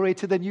sing, glory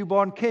to the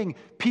newborn King,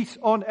 peace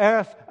on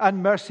earth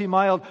and mercy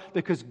mild,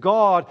 because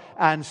God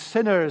and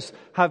sinners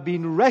have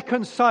been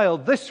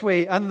reconciled this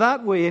way and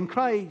that way in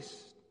Christ.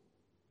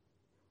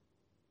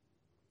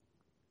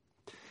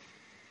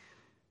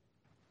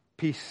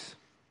 Peace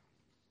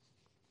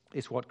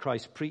is what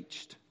Christ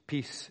preached.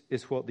 Peace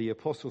is what the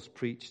apostles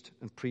preached.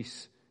 And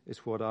peace is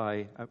what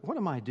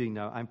am I doing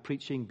now? I'm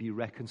preaching, be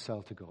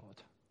reconciled to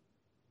God.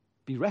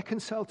 Be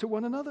reconciled to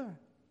one another.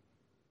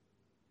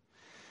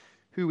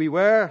 Who we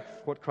were,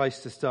 what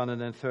Christ has done, and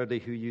then thirdly,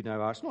 who you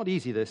now are. It's not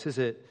easy, this, is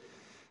it?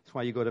 That's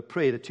why you've got to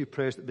pray the 2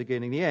 prayers at the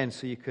beginning and the end,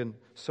 so you can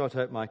sort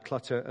out my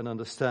clutter and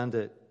understand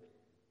it.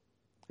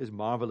 It's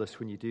marvelous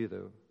when you do,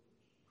 though.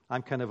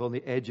 I'm kind of on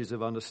the edges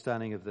of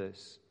understanding of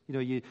this. You know,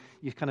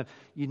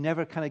 you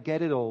never kind of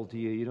get it all, do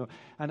you? You know,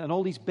 and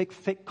all these big,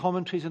 thick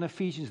commentaries in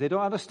Ephesians, they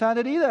don't understand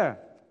it either.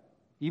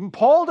 Even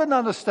Paul didn't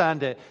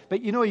understand it.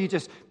 But you know, you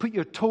just put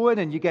your toe in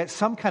and you get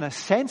some kind of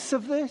sense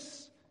of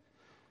this.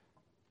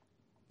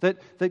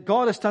 That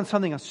God has done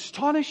something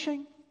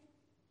astonishing.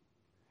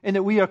 And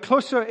that we are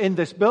closer in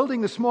this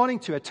building this morning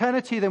to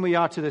eternity than we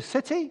are to the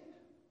city.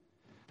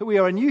 That we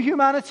are a new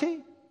humanity.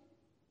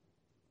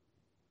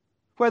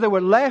 Whether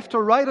we're left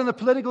or right on the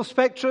political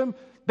spectrum,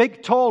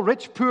 big, tall,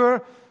 rich,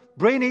 poor,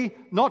 brainy,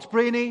 not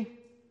brainy,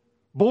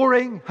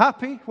 boring,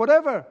 happy,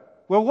 whatever.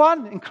 We're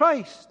one in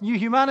Christ, new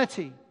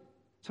humanity.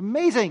 It's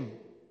amazing.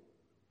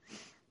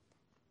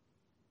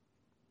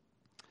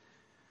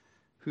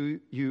 Who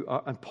you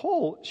are. And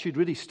Paul should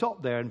really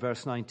stop there in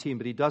verse 19,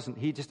 but he doesn't.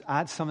 He just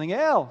adds something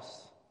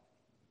else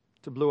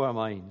to blow our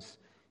minds.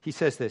 He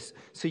says this,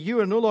 so you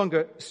are no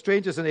longer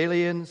strangers and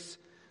aliens,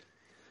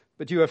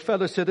 but you are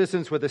fellow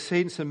citizens with the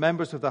saints and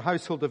members of the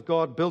household of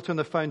God, built on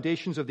the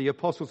foundations of the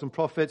apostles and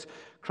prophets,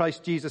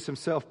 Christ Jesus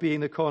himself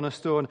being the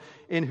cornerstone,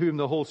 in whom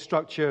the whole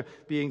structure,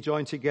 being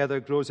joined together,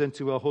 grows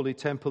into a holy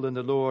temple in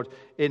the Lord.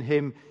 In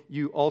him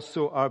you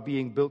also are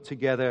being built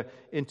together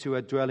into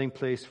a dwelling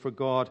place for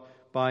God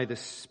by the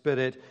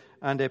Spirit.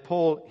 And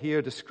Paul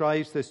here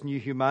describes this new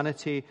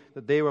humanity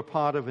that they were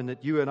part of and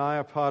that you and I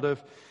are part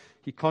of.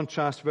 He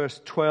contrasts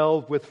verse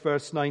 12 with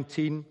verse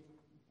 19.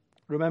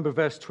 Remember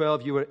verse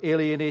 12, you were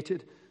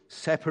alienated,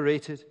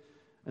 separated.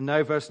 And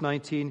now verse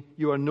 19,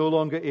 you are no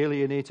longer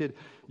alienated,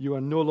 you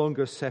are no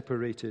longer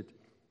separated.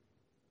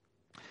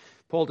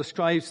 Paul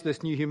describes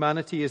this new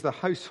humanity as the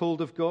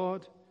household of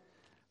God.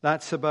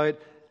 That's about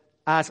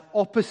as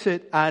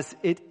opposite as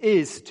it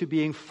is to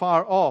being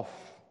far off.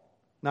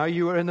 Now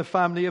you are in the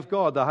family of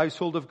God, the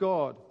household of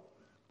God.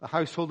 The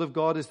household of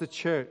God is the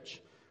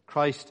church.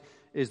 Christ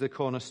is the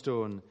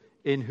cornerstone,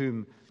 in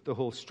whom the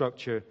whole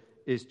structure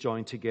is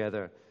joined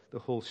together. The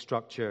whole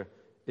structure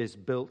is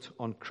built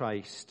on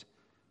Christ.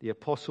 The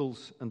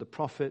apostles and the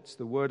prophets,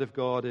 the word of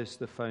God is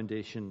the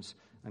foundations,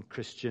 and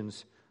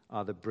Christians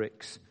are the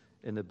bricks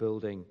in the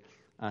building,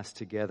 as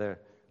together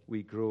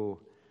we grow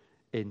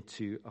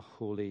into a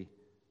holy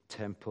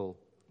temple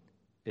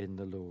in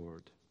the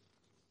Lord.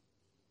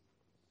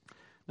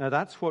 Now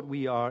that's what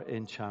we are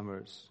in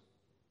Chalmers.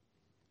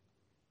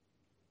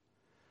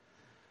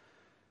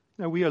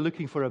 Now we are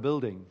looking for a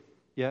building,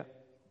 yeah.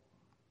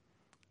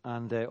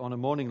 And on a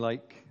morning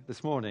like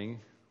this morning,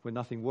 when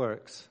nothing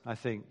works, I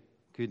think,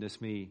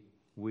 goodness me,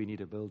 we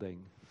need a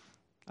building.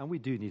 And we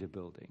do need a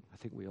building. I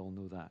think we all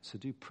know that. So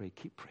do pray,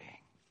 keep praying.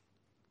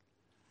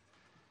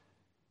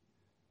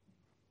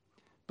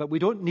 But we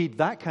don't need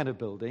that kind of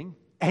building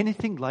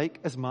anything like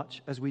as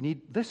much as we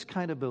need this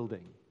kind of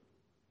building.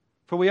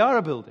 For we are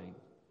a building.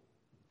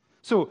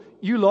 So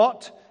you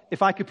lot,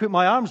 if I could put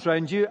my arms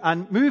around you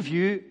and move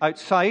you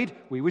outside,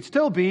 we would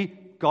still be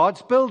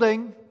God's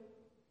building.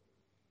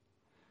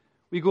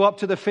 We go up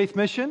to the Faith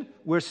Mission,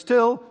 we're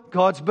still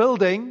God's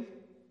building.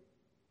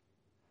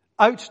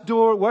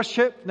 Outdoor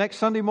worship next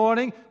Sunday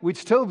morning, we'd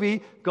still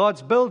be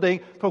God's building.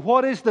 For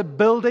what is the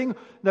building?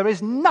 There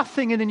is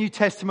nothing in the New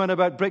Testament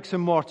about bricks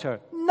and mortar.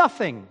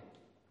 Nothing.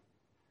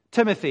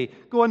 Timothy,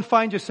 go and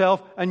find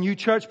yourself a new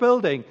church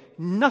building.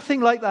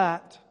 Nothing like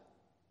that.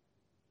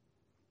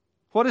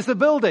 What is the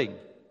building?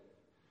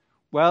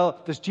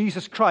 Well, there's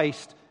Jesus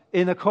Christ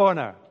in the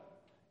corner.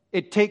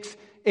 It takes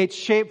its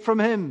shape from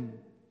him.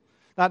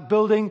 That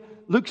building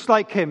looks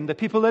like him. The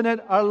people in it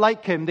are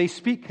like him. They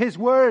speak his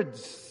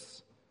words.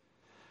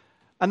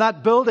 And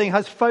that building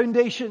has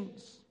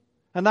foundations.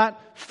 And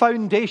that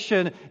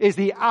foundation is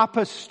the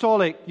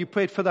apostolic. You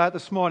prayed for that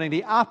this morning.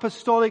 The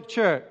apostolic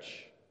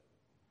church.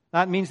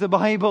 That means the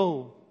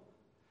Bible.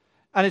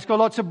 And it's got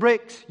lots of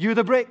bricks. You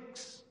the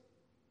bricks.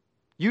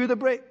 You the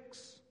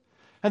bricks.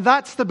 And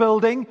that's the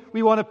building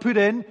we want to put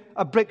in,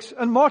 a bricks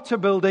and mortar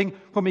building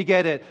when we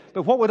get it.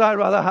 But what would I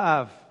rather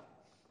have?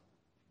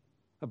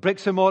 A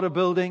bricks and mortar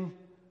building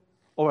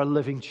or a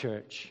living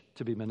church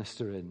to be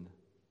minister in?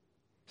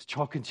 It's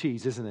chalk and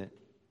cheese, isn't it?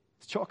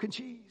 It's chalk and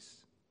cheese.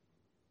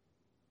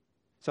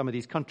 Some of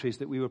these countries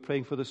that we were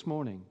praying for this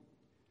morning,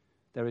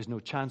 there is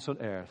no chance on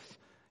earth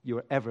you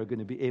are ever going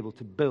to be able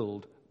to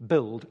build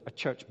a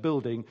church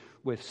building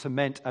with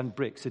cement and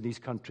bricks in these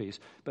countries.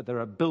 But there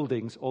are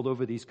buildings all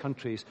over these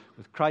countries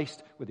with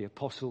Christ, with the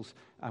apostles,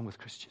 and with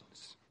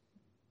Christians.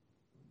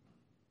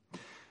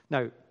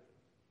 Now,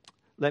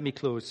 let me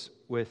close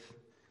with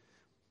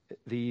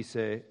these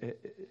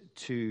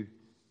two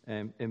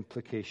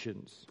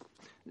implications.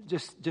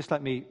 Just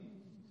let me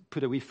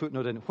put a wee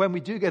footnote in. When we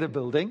do get a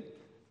building,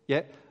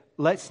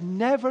 let's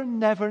never,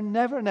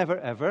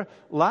 ever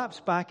lapse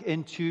back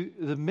into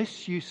the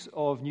misuse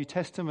of New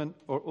Testament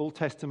or Old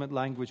Testament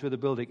language with a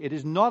building. It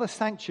is not a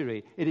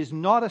sanctuary. It is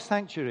not a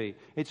sanctuary.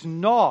 It's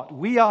not.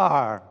 We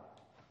are.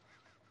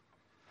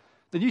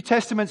 The New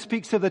Testament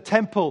speaks of the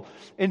temple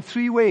in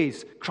three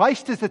ways.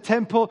 Christ is the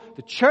temple,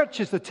 the church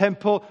is the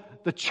temple,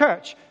 the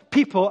church,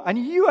 people, and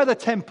you are the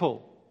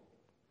temple.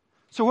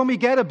 So when we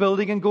get a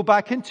building and go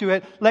back into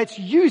it, let's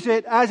use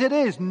it as it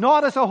is,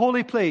 not as a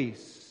holy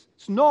place.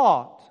 It's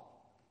not.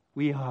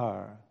 We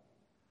are.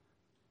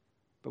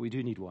 But we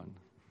do need one.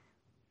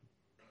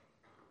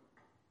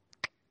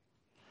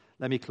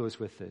 Let me close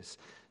with this.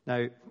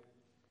 Now,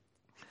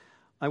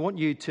 I want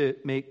you to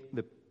make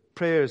the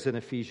prayers in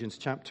Ephesians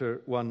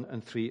chapter 1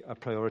 and 3 a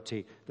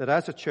priority, that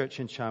as a church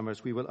in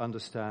Chalmers we will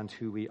understand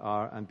who we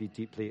are and be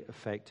deeply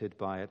affected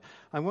by it.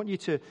 I want you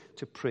to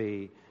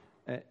pray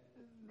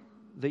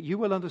that you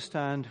will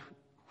understand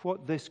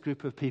what this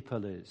group of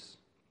people is,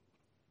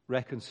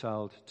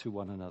 reconciled to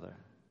one another.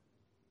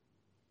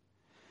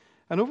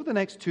 And over the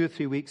next 2 or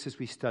 3 weeks as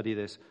we study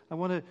this, I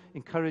want to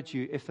encourage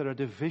you, if there are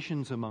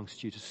divisions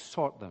amongst you, to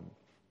sort them.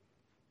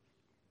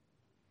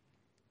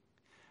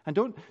 And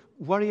don't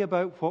worry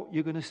about what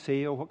you're going to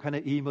say or what kind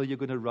of email you're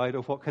going to write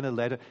or what kind of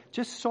letter.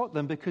 Just sort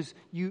them because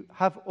you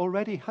have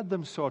already had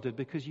them sorted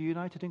because you're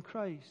united in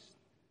Christ.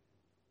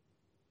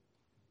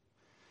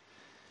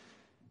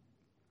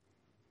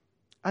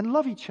 And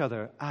love each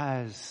other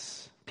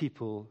as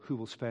people who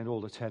will spend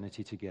all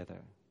eternity together.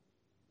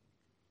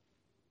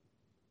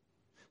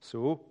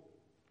 So,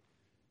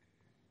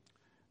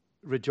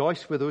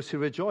 rejoice with those who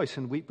rejoice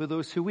and weep with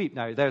those who weep.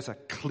 Now, there's a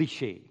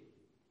cliche.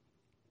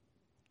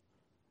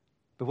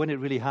 But when it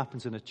really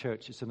happens in a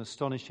church, it's an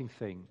astonishing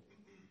thing.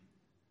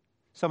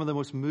 Some of the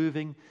most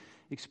moving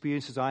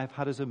experiences I have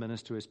had as a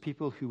minister is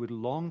people who would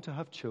long to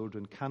have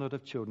children, cannot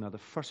have children, are the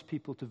first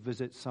people to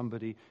visit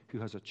somebody who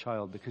has a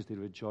child because they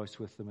rejoice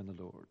with them in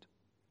the Lord.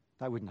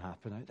 That wouldn't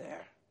happen out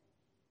there.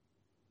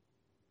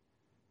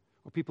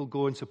 Or people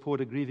go and support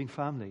a grieving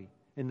family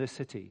in this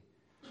city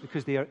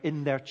because they are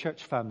in their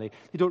church family.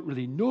 They don't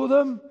really know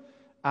them.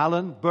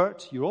 Alan,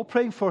 Bert, you're all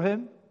praying for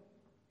him.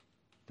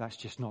 That's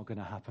just not going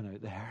to happen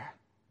out there.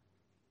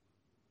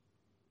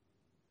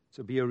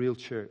 So be a real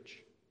church.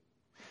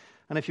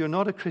 And if you're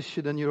not a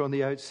Christian and you're on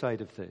the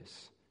outside of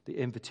this, the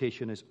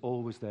invitation is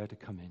always there to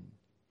come in.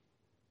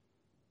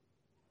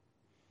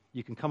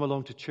 You can come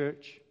along to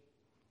church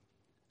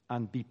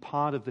and be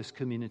part of this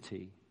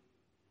community,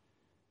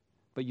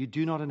 but you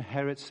do not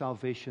inherit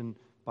salvation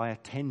by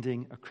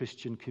attending a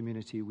Christian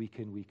community week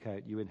in, week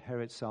out. You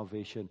inherit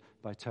salvation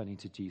by turning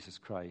to Jesus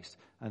Christ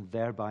and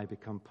thereby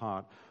become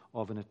part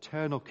of an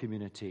eternal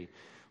community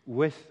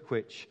with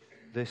which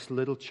this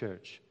little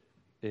church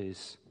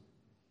is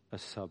a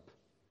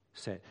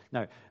subset.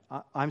 Now,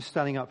 I'm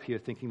standing up here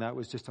thinking that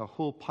was just a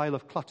whole pile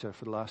of clutter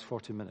for the last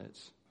 40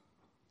 minutes.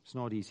 It's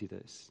not easy,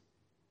 this.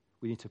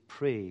 We need to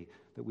pray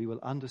that we will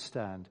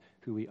understand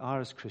who we are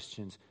as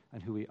Christians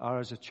and who we are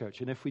as a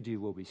church. And if we do,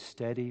 we'll be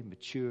steady,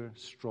 mature,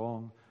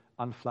 strong,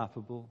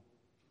 unflappable.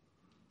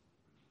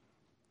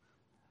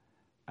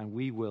 And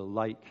we will,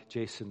 like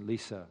Jason,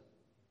 Lisa,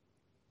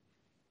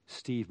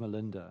 Steve,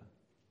 Melinda,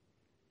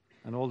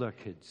 and all their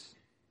kids,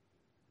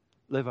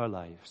 live our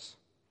lives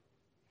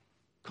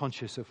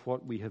conscious of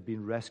what we have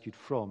been rescued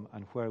from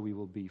and where we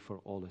will be for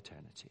all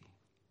eternity.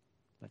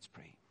 Let's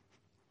pray.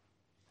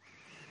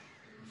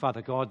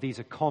 Father God, these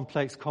are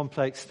complex,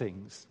 complex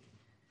things.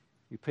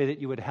 We pray that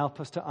you would help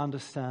us to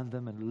understand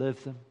them and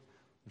live them,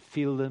 and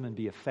feel them and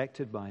be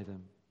affected by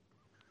them.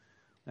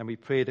 And we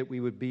pray that we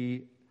would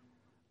be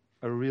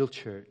a real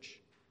church,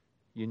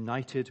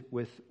 united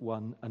with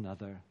one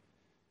another,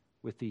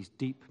 with these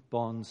deep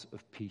bonds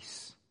of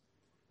peace,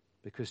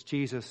 because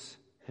Jesus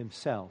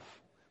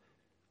himself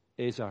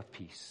is our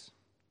peace.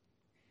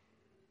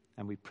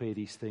 And we pray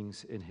these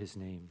things in his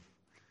name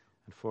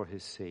and for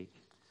his sake.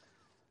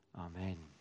 Amen.